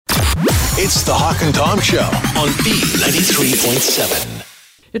It's the Hawk and Tom Show on B93.7.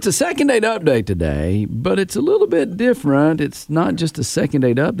 It's a second date update today, but it's a little bit different. It's not just a second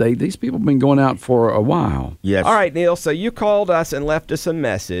date update. These people have been going out for a while. Yes. All right, Neil, so you called us and left us a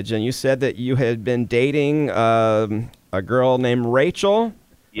message, and you said that you had been dating a girl named Rachel.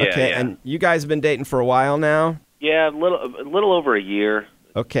 Yeah, okay, yeah. and you guys have been dating for a while now? Yeah, a little over a year.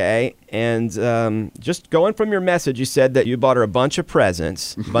 Okay, and just going from your message, you said that you bought her a bunch of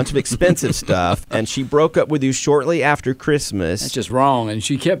presents, a bunch of expensive stuff, and she broke up with you shortly after Christmas. That's just wrong, and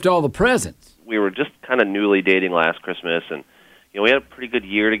she kept all the presents. We were just kind of newly dating last Christmas, and we had a pretty good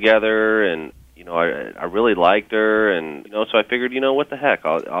year together, and I really liked her, and so I figured, what the heck,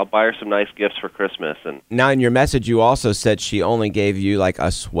 I'll buy her some nice gifts for Christmas. And Now, in your message, you also said she only gave you like a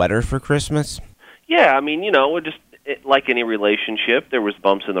sweater for Christmas. yeah, like any relationship, there was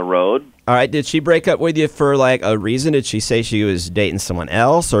bumps in the road. All right, did she break up with you for like a reason? Did she say she was dating someone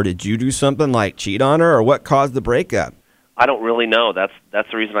else, or did you do something like cheat on her, or what caused the breakup? I don't really know. That's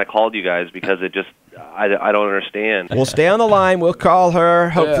the reason I called you guys, because it just I don't understand. We'll stay on the line. We'll call her.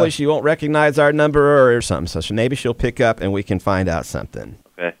 Hopefully, Yeah. she won't recognize our number or something. So maybe she'll pick up and we can find out something.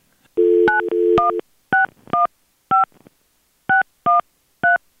 Okay.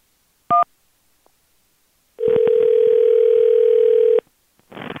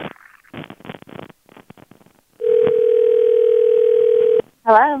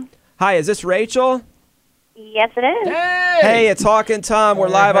 Hello. Hi, is this Rachel? Yes, it is. Hey, it's Hawk and Tom. We're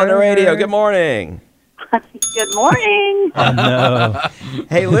live on the radio. Good morning. Good morning.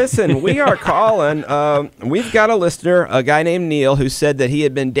 Hey, listen, we are calling. We've got a listener, a guy named Neil, who said that he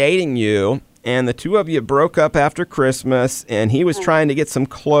had been dating you, and the two of you broke up after Christmas, and he was trying to get some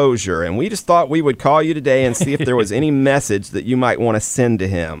closure. And we just thought we would call you today and see if there was any message that you might want to send to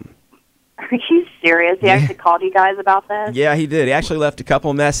him. Are you serious? He actually called you guys about this? Yeah, he did. He actually left a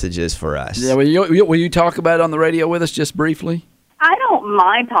couple messages for us. Yeah, will you talk about it on the radio with us just briefly? I don't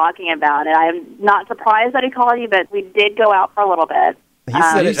mind talking about it. I'm not surprised that he called you, but we did go out for a little bit. He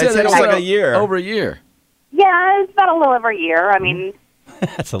said it was like a year. Over a year. Yeah, it's about a little over a year. I mean,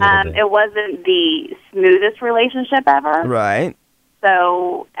 That's a little bit. it wasn't the smoothest relationship ever. Right.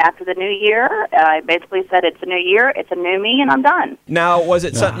 So after the new year, I basically said, it's a new year, it's a new me, and I'm done. Now, was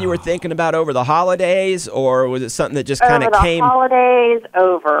it something you were thinking about over the holidays, or was it something that just kind of Over the came? holidays,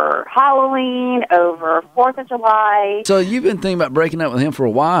 over Halloween, over 4th of July. So you've been thinking about breaking up with him for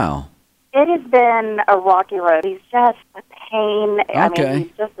a while. It has been a rocky road. He's just a pain. I Okay. mean,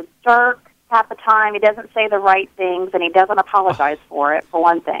 he's just a jerk half the time. He doesn't say the right things, and he doesn't apologize for it, for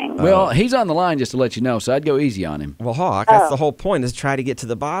one thing. Well, he's on the line just to let you know, so I'd go easy on him. Well, Hawk, that's the whole point, is try to get to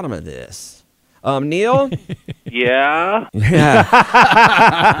the bottom of this. Neil? Yeah.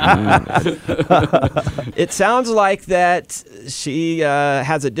 It sounds like that she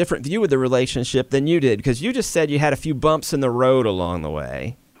has a different view of the relationship than you did, because you just said you had a few bumps in the road along the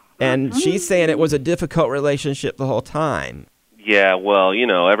way. And she's saying it was a difficult relationship the whole time. Yeah, well,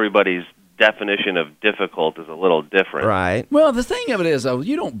 everybody's definition of difficult is a little different. Right. Well, the thing of it is, though,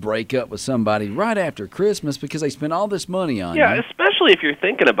 you don't break up with somebody right after Christmas because they spent all this money on Yeah, you. especially if you're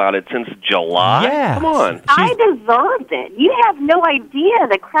thinking about it since July. Yeah. Come on. I deserved it. You have no idea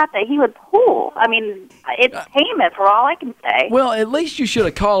the crap that he would pull. I mean, it's payment for all I can say. Well, at least you should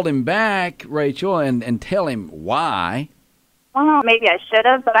have called him back, Rachel, and tell him why. Well, maybe I should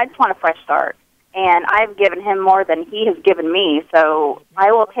have, but I just want a fresh start. And I've given him more than he has given me, so I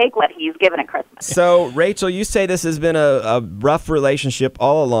will take what he's given at Christmas. So, Rachel, you say this has been a rough relationship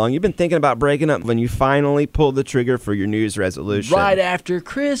all along. You've been thinking about breaking up when you finally pulled the trigger for your New Year's resolution. Right after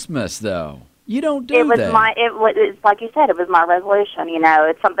Christmas, though. You don't do that. It's like you said, it was my resolution.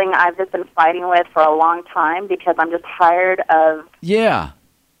 It's something I've just been fighting with for a long time because I'm just tired of Yeah.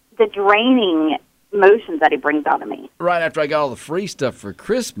 the draining emotions that he brings out of me. Right after I got all the free stuff for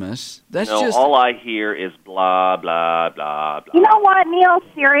Christmas. That's just... all I hear is blah, blah, blah, blah. You know what, Neil?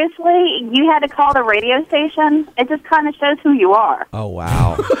 Seriously, you had to call the radio station. It just kind of shows who you are. Oh,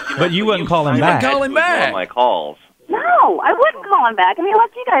 wow. But you wouldn't call him back. call him back. On my calls. No, I wouldn't call him back. I mean, he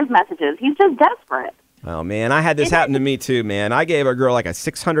left you guys messages. He's just desperate. Oh, man, I had this happen to me, too, man. I gave a girl like a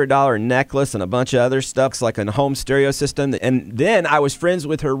 $600 necklace and a bunch of other stuff, like a home stereo system. And then I was friends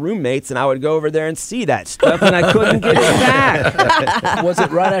with her roommates, and I would go over there and see that stuff, and I couldn't get it back. Was it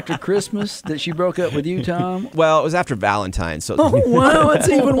right after Christmas that she broke up with you, Tom? Well, it was after Valentine's. So Oh, wow, that's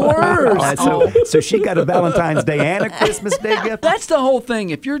even worse. So she got a Valentine's Day and a Christmas Day gift? That's the whole thing.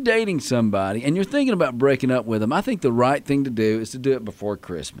 If you're dating somebody and you're thinking about breaking up with them, I think the right thing to do is to do it before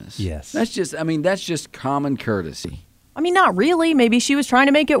Christmas. Yes. That's just common courtesy. I mean, not really. Maybe she was trying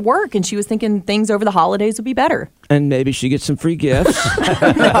to make it work, and she was thinking things over the holidays would be better. And maybe she gets some free gifts.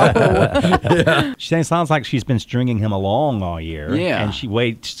 She sounds like she's been stringing him along all year. Yeah. And she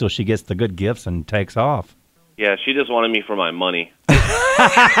waits till she gets the good gifts and takes off. Yeah, she just wanted me for my money. Neil,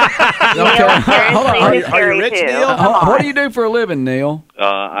 seriously, he's are you scary rich, too. Neil? Come on. What do you do for a living, Neil?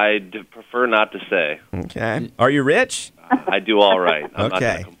 Prefer not to say. Okay. Are you rich? I do all right. I'm not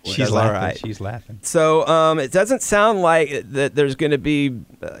Okay. gonna complain. She's all laughing. right. She's laughing. So it doesn't sound like that there's going to be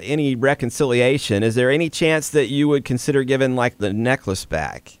any reconciliation. Is there any chance that you would consider giving, like, the necklace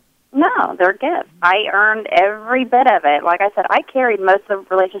back? No, they're gifts. I earned every bit of it. Like I said, I carried most of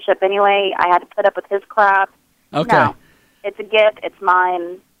the relationship anyway. I had to put up with his crap. Okay. No, it's a gift. It's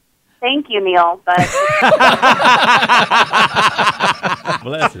mine. Thank you, Neil. But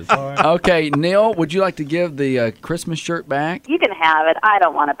Bless his heart. Okay, Neil, would you like to give the Christmas shirt back? you can have it. I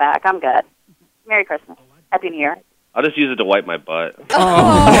don't want it back. I'm good. Merry Christmas. Happy New Year. I'll just use it to wipe my butt. Okay.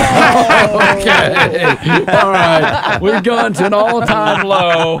 All right. We've gone to an all-time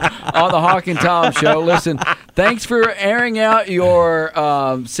low on the Hawk and Tom Show. Listen, thanks for airing out your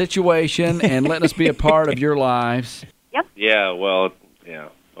situation and letting us be a part of your lives. Yeah, well, yeah,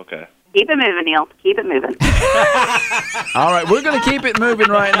 okay. Keep it moving, Neil. Keep it moving. All right, we're going to keep it moving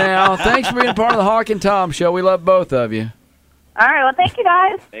right now. Thanks for being a part of the Hawk and Tom Show. We love both of you. All right. Well, thank you,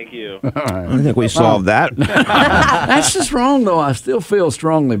 guys. Thank you. I think we solved that. That's just wrong, though. I still feel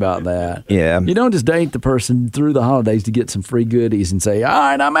strongly about that. Yeah. You don't just date the person through the holidays to get some free goodies and say, all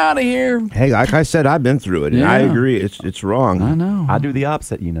right, I'm out of here. Hey, like I said, I've been through it, and I Yeah. agree. It's wrong. I know. I do the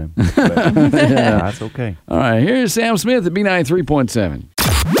opposite, you know. But, yeah, that's okay. All right, here's Sam Smith at B93.7.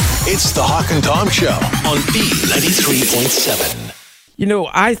 It's the Hawk and Tom Show on B93.7. You know,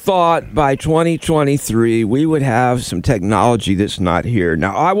 I thought by 2023 we would have some technology that's not here.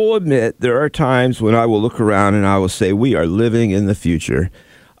 Now, I will admit there are times when I will look around and I will say we are living in the future.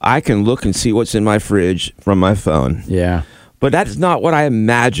 I can look and see what's in my fridge from my phone. Yeah. But that's not what I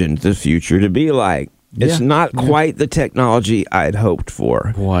imagined the future to be like. It's Yeah. not quite the technology I had hoped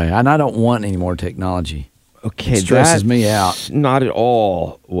for. Boy, and I don't want any more technology. Okay, It stresses me that's out. Not at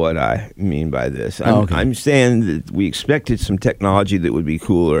all what I mean by this. Okay. I'm saying that we expected some technology that would be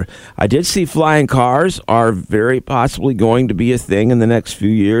cooler. I did see flying cars are very possibly going to be a thing in the next few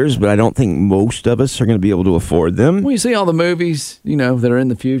years, but I don't think most of us are going to be able to afford them. Well, you see all the movies, that are in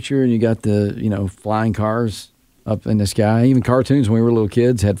the future, and you got the, flying cars up in the sky. Even cartoons when we were little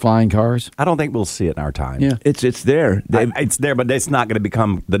kids had flying cars. I don't think we'll see it in our time. Yeah. It's there. It's there, but it's not going to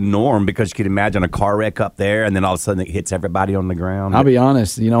become the norm because you can imagine a car wreck up there and then all of a sudden it hits everybody on the ground. I'll be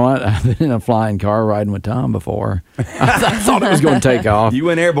honest, you know what? I've been in a flying car riding with Tom before. I thought it was going to take off. You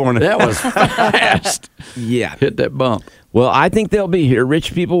went airborne. That was fast. Yeah. Hit that bump. Well, I think they'll be here.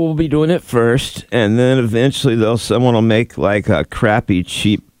 Rich people will be doing it first, and then eventually someone will make like a crappy,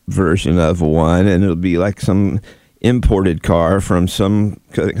 cheap version of one, and it'll be like some imported car from some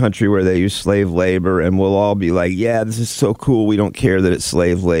country where they use slave labor, and we'll all be like, yeah, this is so cool. We don't care that it's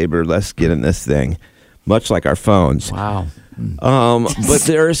slave labor. Let's get in this thing, much like our phones. Wow. But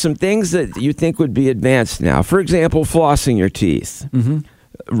there are some things that you think would be advanced now. For example, flossing your teeth. Mm-hmm.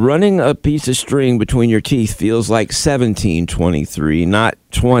 Running a piece of string between your teeth feels like 1723, not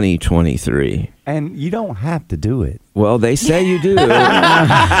 2023. And you don't have to do it. Well, they say you do.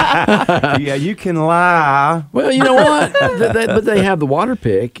 Yeah, you can lie. Well, you know what? But they have the water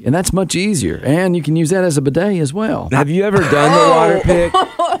pick, and that's much easier. And you can use that as a bidet as well. Have you ever done the water pick?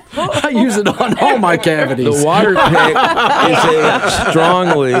 I use it on all my cavities. The water pick is a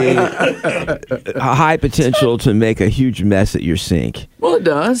strongly high potential to make a huge mess at your sink. Well, it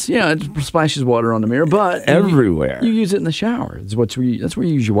does. Yeah, it splashes water on the mirror, but Everywhere. You use it in the shower. That's where you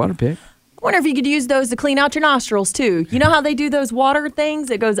use your water pick. I wonder if you could use those to clean out your nostrils too. You know how they do those water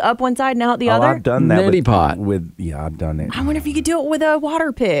things? It goes up one side and out the other. I've done that Neti pot. Yeah, I've done it. I wonder if you could do it with a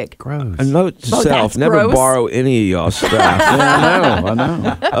water pick. Gross. A note to Oh, self, that's never gross. borrow any of y'all's stuff. Yeah, I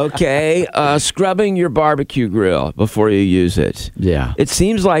know. Okay, scrubbing your barbecue grill before you use it. Yeah. It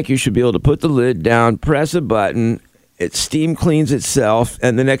seems like you should be able to put the lid down, press a button, it steam cleans itself,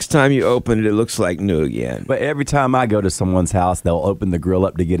 and the next time you open it, it looks like new again. But every time I go to someone's house, they'll open the grill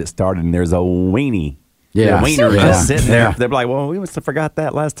up to get it started, and there's a weenie. Yeah. A wiener Yeah. just sitting there. Yeah. They're like, well, we must have forgot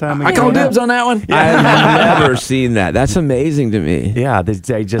that last time. I call dibs on that one. I've never seen that. That's amazing to me. Yeah,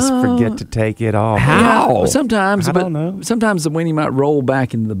 they just forget to take it off. How? Sometimes, I don't know. Sometimes the weenie might roll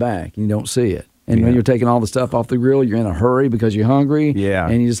back into the back, and you don't see it. And when you're taking all the stuff off the grill, you're in a hurry because you're hungry. Yeah.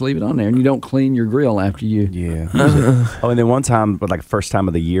 And you just leave it on there, and you don't clean your grill after you. Yeah. Oh, and then one time, but like first time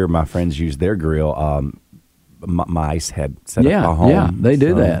of the year, my friends used their grill. Mice had set up a home. Yeah, they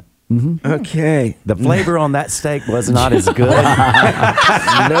do that. Okay. The flavor on that steak was not as good.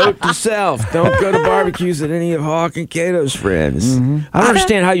 Note to self: don't go to barbecues at any of Hawk and Cato's friends. I don't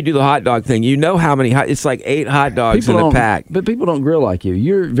understand how you do the hot dog thing. You know how many? It's like 8 hot dogs in a don't- pack. But people don't grill like you.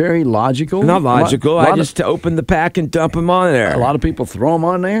 You're very logical. Not logical. A lot I just open the pack and dump them on there. a lot of people throw them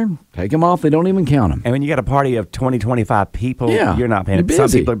on there, take them off. They don't even count them. And when you got a party of 20, 25 people, Yeah, you're not paying. you're Some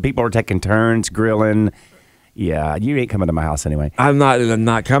busy. people are taking turns grilling. Yeah, you ain't coming to my house anyway. I'm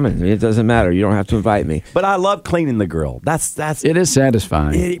not coming. It doesn't matter. You don't have to invite me. But I love cleaning the grill. That's It is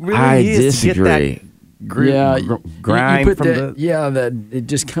satisfying. it really I is to get disagree. that grill, grind you put from that, the. yeah, that it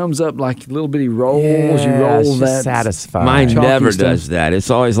just comes up like little bitty rolls. Yeah, you roll it's just that. satisfying. Mine chalky never stuff. does that. It's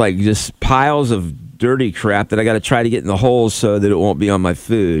always like just piles of dirty crap that I got to try to get in the holes so that it won't be on my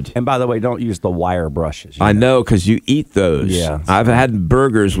food. And by the way, don't use the wire brushes. you I know because you eat those. Yeah. I've had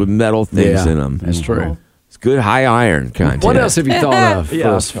burgers with metal things in them. That's true. It's good high iron content. What else have you thought of? Yeah,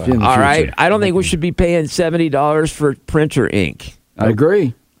 for that's us in the All right. future? I don't think we should be paying $70 for printer ink. I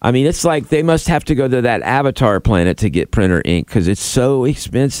agree. I mean, it's like they must have to go to that Avatar planet to get printer ink because it's so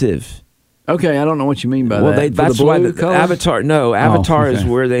expensive. Okay, I don't know what you mean by Well, that. For that's the why blue the color? Avatar. No, Avatar is okay.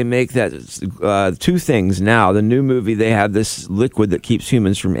 where they make that 2 things now. The new movie, they have this liquid that keeps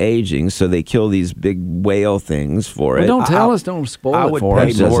humans from aging, so they kill these big whale things for Well, it. don't tell us. Don't spoil I it would for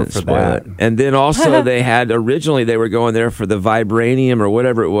pay us. more Doesn't for spoil that. it. And then also they had originally they were going there for the vibranium or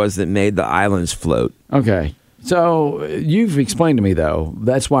whatever it was that made the islands float. Okay. So you've explained to me though.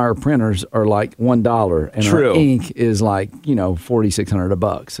 That's why our printers are like $1, and True. our ink is like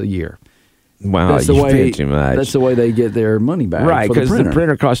 $4,600 a year. Wow, That's the you way. pay too much. That's the way they get their money back. Right, because because the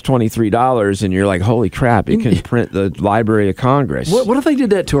printer costs $23, and you're like, holy crap, it can print the Library of Congress. What if they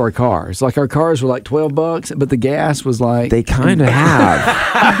did that to our cars? Like our cars were like $12, but the gas was like They kind of have.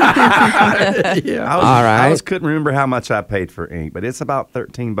 yeah. I All right. couldn't remember how much I paid for ink, but it's about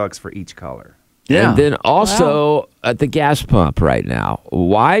 $13 for each color. Yeah. And then also at the gas pump right now,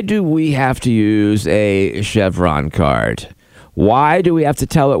 why do we have to use a Chevron card? Why do we have to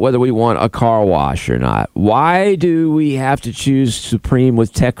tell it whether we want a car wash or not? Why do we have to choose Supreme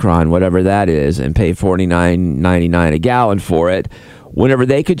with Techron, whatever that is, and pay $49.99 a gallon for it? Whenever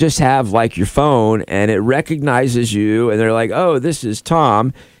they could just have like your phone and it recognizes you and they're like, oh, this is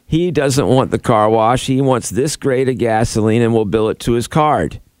Tom. He doesn't want the car wash. He wants this grade of gasoline and we'll bill it to his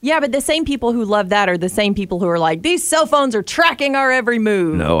card. Yeah, but the same people who love that are the same people who are like, these cell phones are tracking our every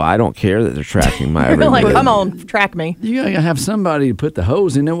move. No, I don't care that they're tracking my every like, move. come on, track me. You gotta have somebody to put the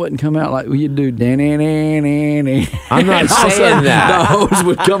hose in. It wouldn't come out like you do. I'm not saying that. The hose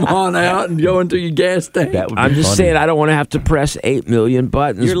would come on out and go into your gas tank. That would be I'm just funny. saying I don't want to have to press 8 million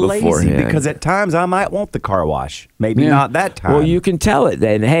buttons You're lazy beforehand. because at times I might want the car wash. Maybe Yeah. not that time. well, you can tell it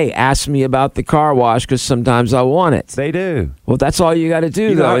then. Hey, ask me about the car wash because sometimes I want it. They do. Well, that's all you got to do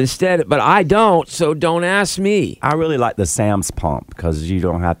You though. know- Instead, but I don't, so don't ask me. I really like the Sam's pump because you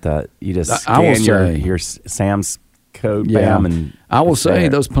don't have to. You just I will scan your, say- your Sam's code, Yeah. bam, and I will it's say there.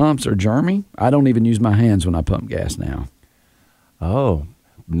 those pumps are germy. I don't even use my hands when I pump gas now. Oh,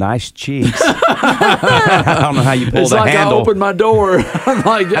 nice cheeks. I don't know how you pull It's the like handle. I open my door. I'm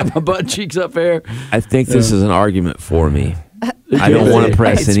like, got my butt cheeks up there. I think this is an argument for me. I don't want to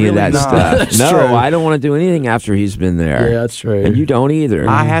press It's any of really that not. stuff. That's No, true. I don't want to do anything after he's been there. Yeah, that's true. And you don't either.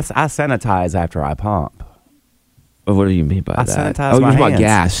 I sanitize after I pump. What do you mean by I that? sanitize Oh, my use my hands.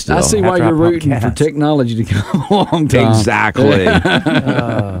 gas still. I see why after I you're pump rooting for gas. technology to come along. Tom. Exactly.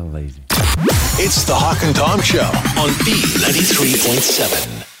 Oh, lazy. It's the Hawk and Tom Show on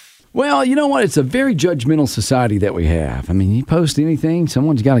B93.7. Well, you know what? It's a very judgmental society that we have. I mean, you post anything,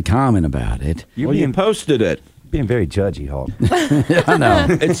 someone's got a comment about it. You're Well, you being, posted it. being very judgy, Hulk. I know.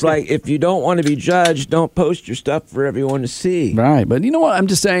 It's like if you don't want to be judged, don't post your stuff for everyone to see. Right. But you know what? I'm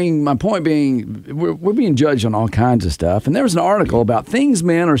just saying, my point being, we're being judged on all kinds of stuff. And there was an article about things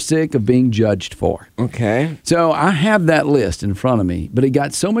men are sick of being judged for. Okay. So I have that list in front of me, but it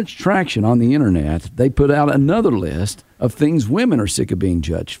got so much traction on the internet, they put out another list of things women are sick of being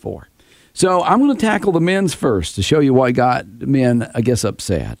judged for. So I'm going to tackle the men's first to show you what got men, I guess,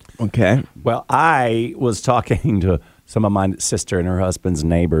 upset. Okay. Well, I was talking to some of my sister and her husband's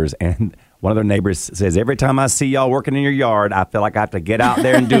neighbors, and one of their neighbors says, every time I see y'all working in your yard, I feel like I have to get out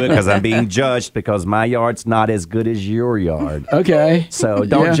there and do it because I'm being judged because my yard's not as good as your yard. Okay. So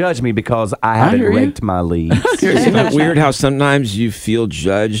don't Yeah. judge me because I haven't hear you. raked my leaves. Isn't it weird how sometimes you feel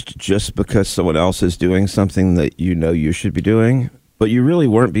judged just because someone else is doing something that you know you should be doing, but you really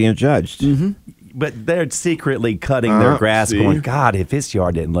weren't being judged? Mm-hmm. But they're secretly cutting their grass going, God, if his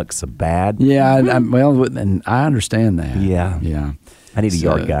yard didn't look so bad. Yeah, well, and I understand that. Yeah. Yeah. I need a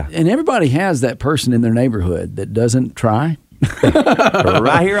yard guy. And everybody has that person in their neighborhood that doesn't try.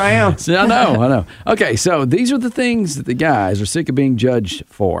 Right here I am. See, I know. Okay, so these are the things that the guys are sick of being judged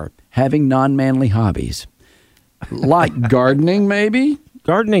for. Having non-manly hobbies. Like gardening, maybe?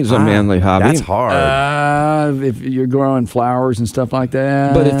 Gardening's a manly hobby. That's hard. If you're growing flowers and stuff like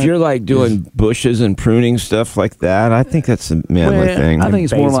that. But if you're like doing bushes and pruning stuff like that, I think that's a manly thing. I think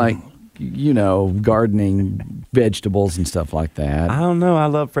it's more Basil. like, gardening vegetables and stuff like that. I don't know. I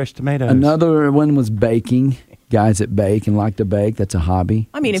love fresh tomatoes. Another one was baking. Guys that bake and like to bake, that's a hobby.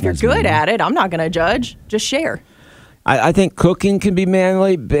 I mean, if you're Sounds good manly. at it, I'm not going to judge. Just share. I think cooking can be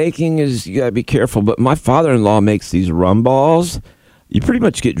manly. Baking is, you got to be careful. But my father-in-law makes these rum balls. You pretty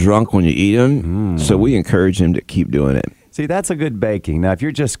much get drunk when you eat them. So we encourage him to keep doing it. See, that's a good baking. Now, if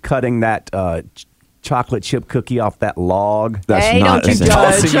you're just cutting that chocolate chip cookie off that log, That's Hey, not don't you a-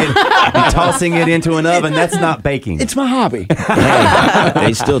 judge. tossing it into an oven, that's not baking. It's my hobby.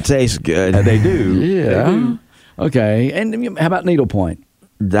 They still taste good. They do. Yeah. Okay. And how about needlepoint?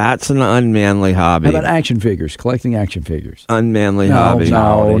 That's an unmanly hobby. How about action figures? Collecting action figures? Unmanly hobby.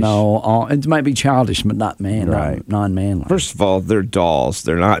 No. It might be childish, but not Right. non-manly. First of all, they're dolls.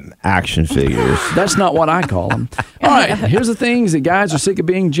 They're not action figures. That's not what I call them. All right, here's the things that guys are sick of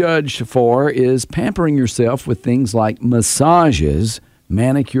being judged for is pampering yourself with things like massages,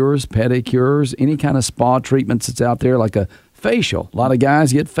 manicures, pedicures, any kind of spa treatments that's out there, like a facial. A lot of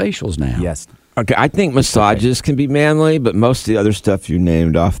guys get facials now. Yes. Okay, I think massages can be manly, but most of the other stuff you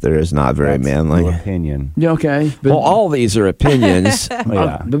named off there is not very manly. Your opinion. Yeah, okay. But, Well, all these are opinions.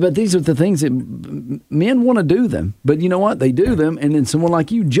 Yeah. but these are the things that men want to do them. But you know what? They do them, and then someone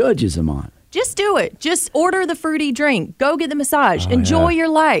like you judges them on it. Just do it. Just order the fruity drink. Go get the massage. Enjoy your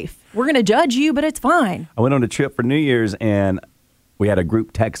life. We're going to judge you, but it's fine. I went on a trip for New Year's, and we had a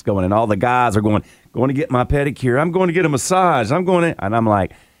group text going, and all the guys are going to get my pedicure. I'm going to get a massage. And I'm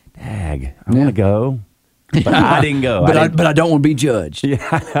like, dag, I want to go. But I didn't go. But didn't- I don't want to be judged.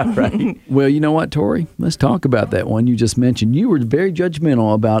 yeah, right. Well, you know what, Tori? Let's talk about that one you just mentioned. You were very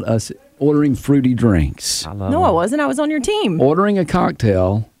judgmental about us ordering fruity drinks. No, I wasn't. I was on your team. Ordering a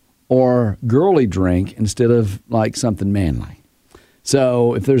cocktail or girly drink instead of like something manly.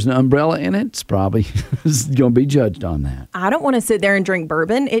 So if there's an umbrella in it, it's probably going to be judged on that. I don't want to sit there and drink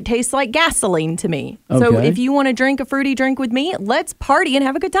bourbon. It tastes like gasoline to me. So Okay. if you want to drink a fruity drink with me, let's party and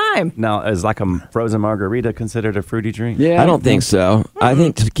have a good time. Now, is like a frozen margarita considered a fruity drink? Yeah, I don't think so. I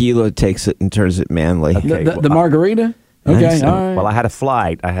think tequila takes it and turns it manly. Okay. The margarita? think Okay, so. all right. Well, I had a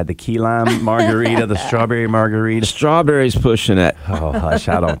flight. I had the key lime margarita, the strawberry margarita. Strawberry's pushing it. Oh, hush,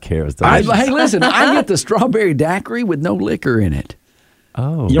 I don't care. It's Hey, delicious. listen, I get the strawberry daiquiri with no liquor in it.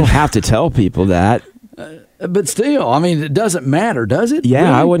 Oh. You don't have to tell people that. But still, I mean, it doesn't matter, does it? Yeah,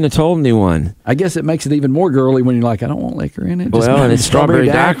 Really? I wouldn't have told anyone. I guess it makes it even more girly when you're like, I don't want liquor in it. Just Well, and it's strawberry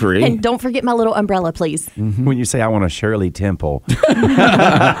daiquiri. And don't forget my little umbrella, please. When you say I want a Shirley Temple.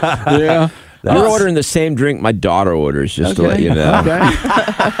 Yeah. You're ordering the same drink my daughter orders, just to let you know. Okay.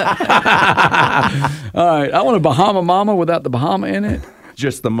 All right. I want a Bahama Mama without the Bahama in it.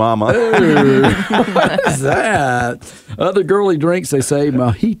 Just the mama. What is that? Other girly drinks, they say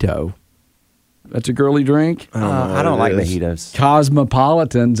mojito. That's a girly drink. I don't like it is. mojitos.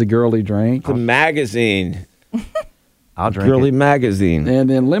 Cosmopolitan's a girly drink. The magazine. I'll drink Girly it. magazine. And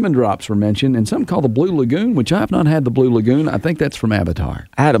then lemon drops were mentioned, and some call the Blue Lagoon, which I have not had the Blue Lagoon. I think that's from Avatar.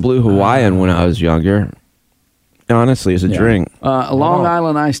 I had a blue Hawaiian when I was younger. Honestly, it's a drink. Long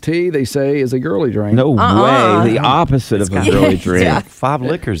Island iced tea, they say, is a girly drink. No way. The opposite of a girly drink. Yeah. 5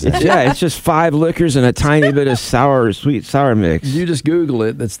 liquors. in it. Yeah, it's just 5 liquors and a tiny bit of sweet sour mix. You just Google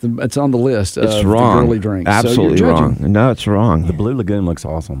it. It's on the list. It's of wrong. The girly drinks. Absolutely so you're judging. wrong. No, it's wrong. The Blue Lagoon looks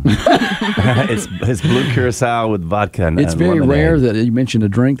awesome. it's blue curacao with vodka and It's very lemonade. rare that you mentioned a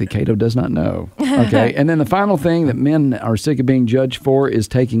drink that Cato does not know. Okay, and then the final thing that men are sick of being judged for is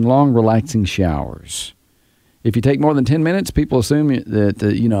taking long, relaxing showers. If you take more than 10 minutes, people assume that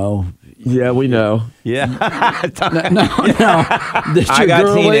Yeah, we know. Yeah. that I you're got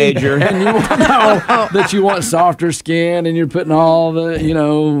girly teenager. and you want, that you want softer skin, and you're putting all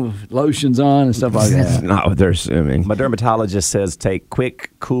the lotions on and stuff like That's that. not what they're assuming. My dermatologist says take quick,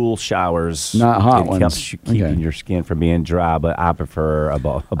 cool showers. Not hot it ones. helps you keeping Okay. your skin from being dry, but I prefer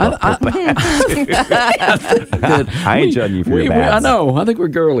above I ain't judging you for your I baths. know. I think we're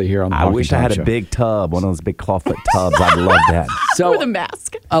girly here on the I Talking wish I Tom had Show. a big tub, one of those big clawfoot tubs. I'd love that. So With a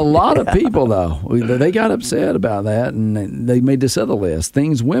mask. a lot of people, though, they got upset about that, and they made this other list: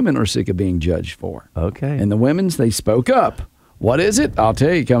 things women are sick of being judged for. Okay. And the women's, they spoke up. What is it? I'll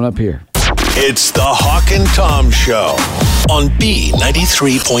tell you coming up here. It's the Hawk and Tom Show on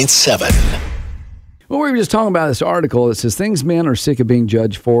B93.7. Well, we were just talking about this article that says things men are sick of being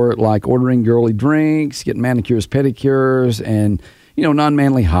judged for, like ordering girly drinks, getting manicures, pedicures, and,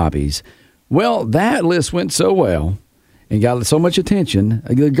 non-manly hobbies. Well, that list went so well and got so much attention.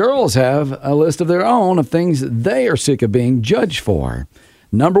 The girls have a list of their own of things they are sick of being judged for.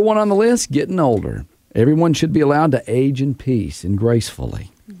 Number 1 on the list, getting older. Everyone should be allowed to age in peace and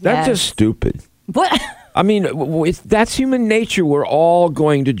gracefully. That's just stupid. What? I mean, that's human nature. We're all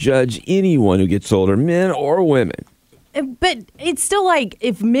going to judge anyone who gets older, men or women. But it's still like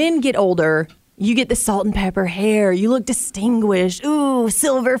if men get older, you get the salt and pepper hair. You look distinguished. Ooh,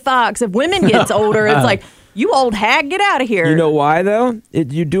 silver fox. If women gets older, it's like, you old hag, get out of here. You know why, though?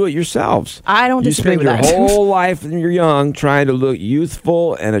 You do it yourselves. I don't disagree with that. You spend your whole life when you're young trying to look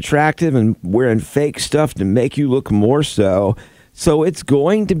youthful and attractive and wearing fake stuff to make you look more so. So it's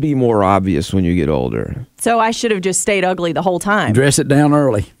going to be more obvious when you get older. So I should have just stayed ugly the whole time. Dress it down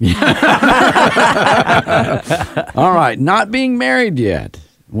early. All right, not being married yet.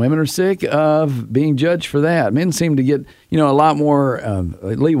 Women are sick of being judged for that. Men seem to get, a lot more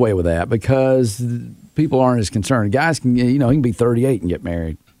leeway with that because people aren't as concerned. Guys can, he can be 38 and get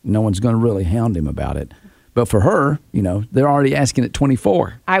married. No one's going to really hound him about it. But for her, they're already asking at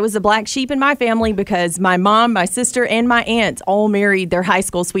 24. I was a black sheep in my family because my mom, my sister, and my aunts all married their high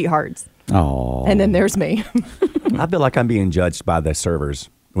school sweethearts. Oh. And then there's me. I feel like I'm being judged by the servers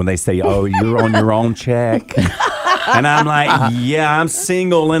when they say, "Oh, you're on your own check." And I'm like, yeah, I'm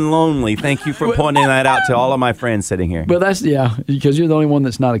single and lonely. Thank you for pointing that out to all of my friends sitting here. But that's, because you're the only one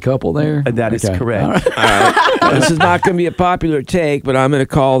that's not a couple there. That is correct. All right. This is not going to be a popular take, but I'm going to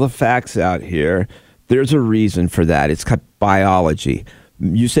call the facts out here. There's a reason for that. It's biology.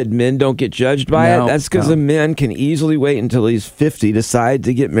 You said men don't get judged by it? That's because a man can easily wait until he's 50, decide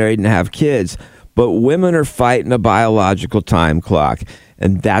to get married and have kids. But women are fighting a biological time clock.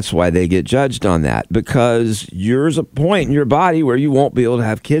 And that's why they get judged on that, because there's a point in your body where you won't be able to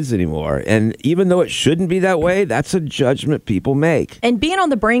have kids anymore. And even though it shouldn't be that way, that's a judgment people make. And being on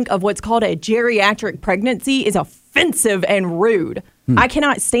the brink of what's called a geriatric pregnancy is offensive and rude. I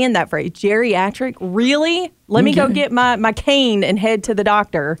cannot stand that phrase. Geriatric? Really? Let me go get my cane and head to the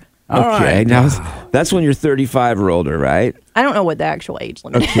doctor. Okay, now that's when you're 35 or older, right? I don't know what the actual age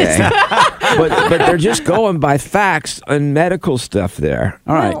limit is. but they're just going by facts and medical stuff there.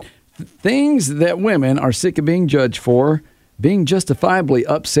 All right. Things that women are sick of being judged for, being justifiably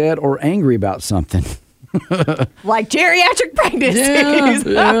upset or angry about something. Like geriatric pregnancies.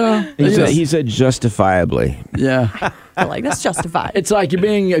 Yeah. He said justifiably. Yeah. I feel like that's justified. It's like you're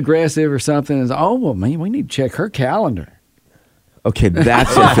being aggressive or something. It's, oh, well, man, we need to check her calendar. Okay,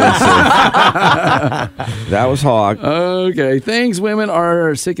 that's offensive. That was hog. Okay, things women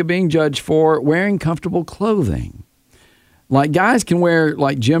are sick of being judged for, wearing comfortable clothing. Like guys can wear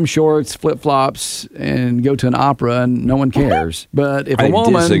like gym shorts, flip-flops, and go to an opera and no one cares. But if a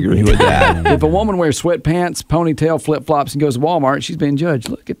woman disagree with that. If a woman wears sweatpants, ponytail, flip-flops, and goes to Walmart, she's being judged.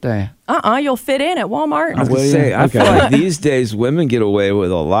 Look at that. You'll fit in at Walmart. I was going to say, I feel like these days women get away with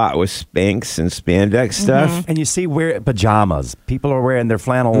a lot with Spanx and spandex stuff. And you see pajamas. People are wearing their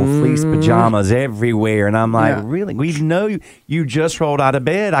flannel fleece pajamas everywhere. And I'm like, really? We know you just rolled out of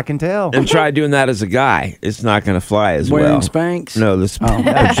bed. I can tell. And try doing that as a guy. It's not going to fly as well. Wearing Spanx? No, the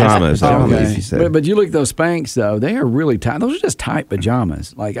pajamas. Okay. But you look at those Spanx, though. They are really tight. Those are just tight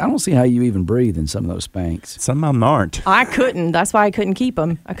pajamas. Like, I don't see how you even breathe in some of those Spanx. Some of them aren't. I couldn't. That's why I couldn't keep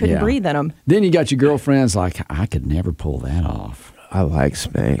them. I couldn't breathe in them. Then you got your girlfriends like, I could never pull that off. I like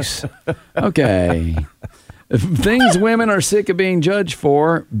Spanx. Okay. Things women are sick of being judged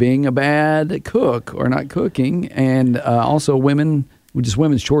for, being a bad cook or not cooking, and also women's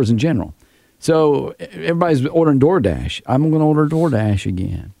chores in general. So everybody's ordering DoorDash. I'm going to order DoorDash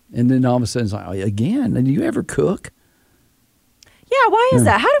again. And then all of a sudden it's like, again? Do you ever cook? Yeah, why is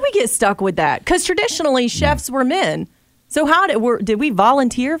that? How did we get stuck with that? Because traditionally chefs were men. So did we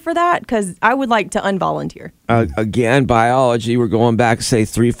volunteer for that? Because I would like to unvolunteer. Again, biology, we're going back, say,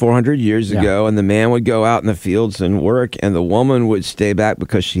 300-400 years ago, and the man would go out in the fields and work, and the woman would stay back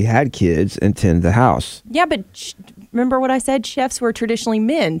because she had kids and tend the house. Yeah, but remember what I said? Chefs were traditionally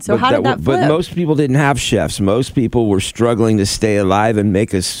men. So how did that flip? But most people didn't have chefs. Most people were struggling to stay alive and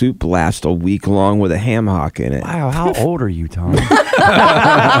make a soup last a week long with a ham hock in it. Wow, how old are you, Tom?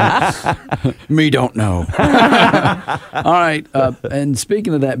 Me don't know. All right. And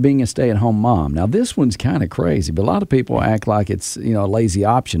speaking of that, being a stay-at-home mom. Now, this one's kind of crazy, but a lot of people act like it's a lazy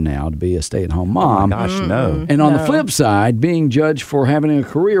option now to be a stay-at-home mom. Oh, my gosh, no. And on the flip side, being judged for having a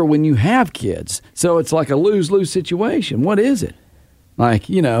career when you have kids. So it's like a lose-lose situation. What is it? Like,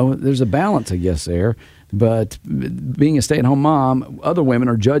 there's a balance, I guess, there. But being a stay-at-home mom, other women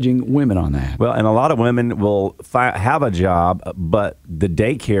are judging women on that. Well, and a lot of women will have a job, but the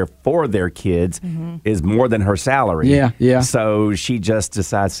daycare for their kids is more than her salary. Yeah. So she just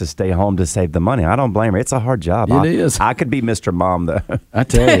decides to stay home to save the money. I don't blame her. It's a hard job. It is. I could be Mr. Mom, though. I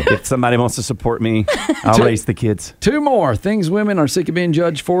tell you. If somebody wants to support me, I'll raise the kids. 2 more things women are sick of being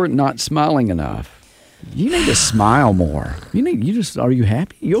judged for: not smiling enough. You need to smile more. Are you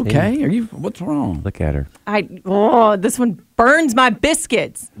happy? You okay? What's wrong? Look at her. This one burns my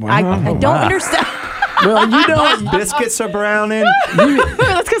biscuits. I don't understand. Well, you know, Biscuits are browning.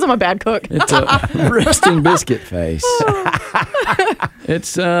 That's because I'm a bad cook. it's a resting biscuit face.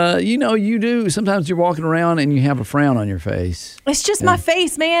 It's, you do. Sometimes you're walking around and you have a frown on your face. It's just my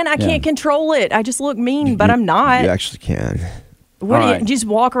face, man. I can't control it. I just look mean, but I'm not. You actually can. What do you right. just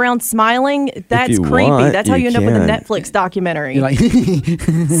walk around smiling? That's you creepy. want, That's how you you end up with a can. Netflix documentary. You're like,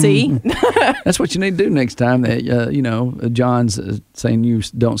 See? that's what you need to do next time that, John's saying you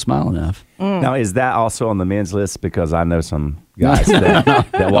don't smile enough. Now, is that also on the men's list? Because I know some guys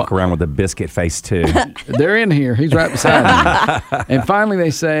that walk around with a biscuit face, too. They're in here. He's right beside me. And finally,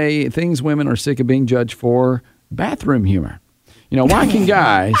 they say things women are sick of being judged for: bathroom humor. Why can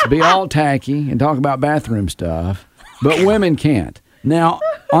guys be all tacky and talk about bathroom stuff, but women can't? Now,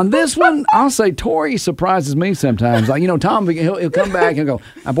 on this one, I'll say Tori surprises me sometimes. Like, Tom, he'll come back and go,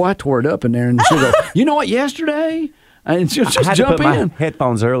 boy, I tore it up in there. And she'll go, you know what, yesterday? And she'll I just had jump to put in. my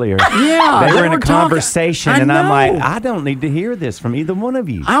headphones earlier. Yeah, they were in a talking. conversation, I and I'm like, know. I don't need to hear this from either one of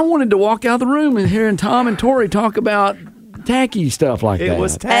you. I wanted to walk out of the room and hearing Tom and Tori talk about tacky stuff like that. It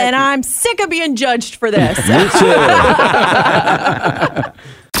was tacky. And I'm sick of being judged for this.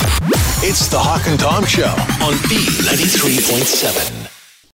 It's the Hawk and Tom Show on B93.7.